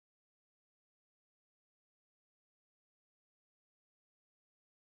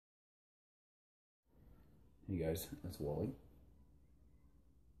Hey guys, that's Wally.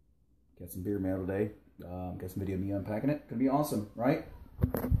 Got some beer mail today. Got some video of me unpacking it. Gonna be awesome, right?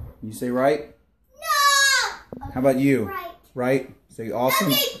 You say right? No! How about you? Right. Right? Say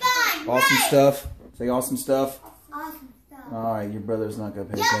awesome. Okay, fine. Awesome right. stuff. Say awesome stuff. Awesome stuff. Alright, your brother's not gonna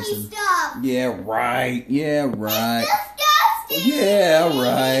pay Yucky attention. stuff. Yeah, right. Yeah, right. It's disgusting. Yeah,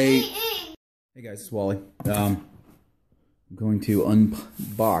 right. Hey guys, it's Wally. I'm going to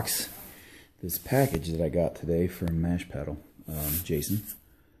unbox this package that I got today from Mash Paddle, Jason.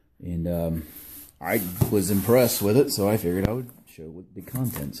 And I was impressed with it, so I figured I would show what the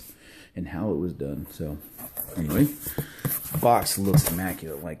contents and how it was done. So anyway, the box looks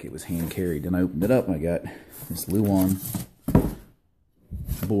immaculate, like it was hand carried. Then I opened it up and I got this Luan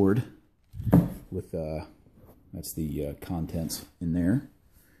board with that's the contents in there.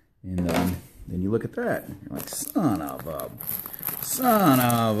 And then you look at that, you're like, son of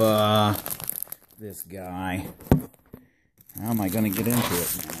a, this guy. How am I going to get into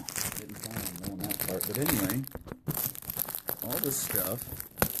it now? Didn't plan on knowing that part, but anyway, all this stuff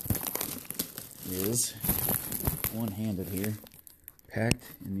is one-handed here, packed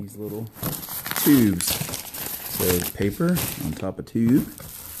in these little tubes. So there's paper on top of tube,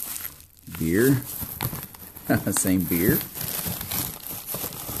 beer, same beer.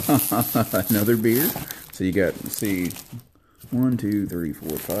 Another beer. So you got, let's see, 1, 2, 3,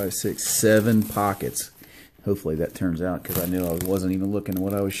 4, 5, 6, 7 pockets. Hopefully that turns out, because I knew I wasn't even looking at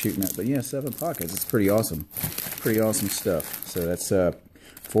what I was shooting at. But yeah, 7 pockets. It's pretty awesome. Pretty awesome stuff. So that's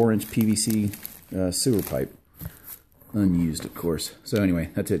 4-inch PVC sewer pipe. Unused, of course. So anyway,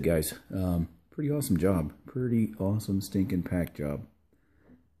 that's it, guys. Pretty awesome job. Pretty awesome stinking pack job.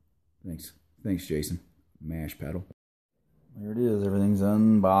 Thanks. Thanks, Jason. Mash Paddle. There it is. Everything's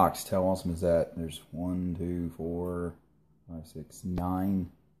unboxed. How awesome is that? There's 1, 2, 4, 5, 6, 9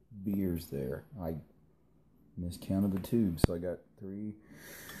 beers there. I miscounted the tubes, so I got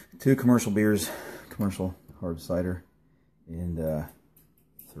 2 commercial beers, commercial hard cider, and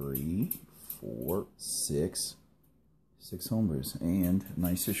 3, 4, 6 homebrews, and a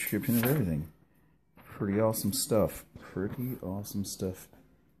nice description of everything. Pretty awesome stuff. Pretty awesome stuff.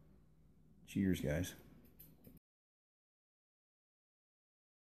 Cheers, guys.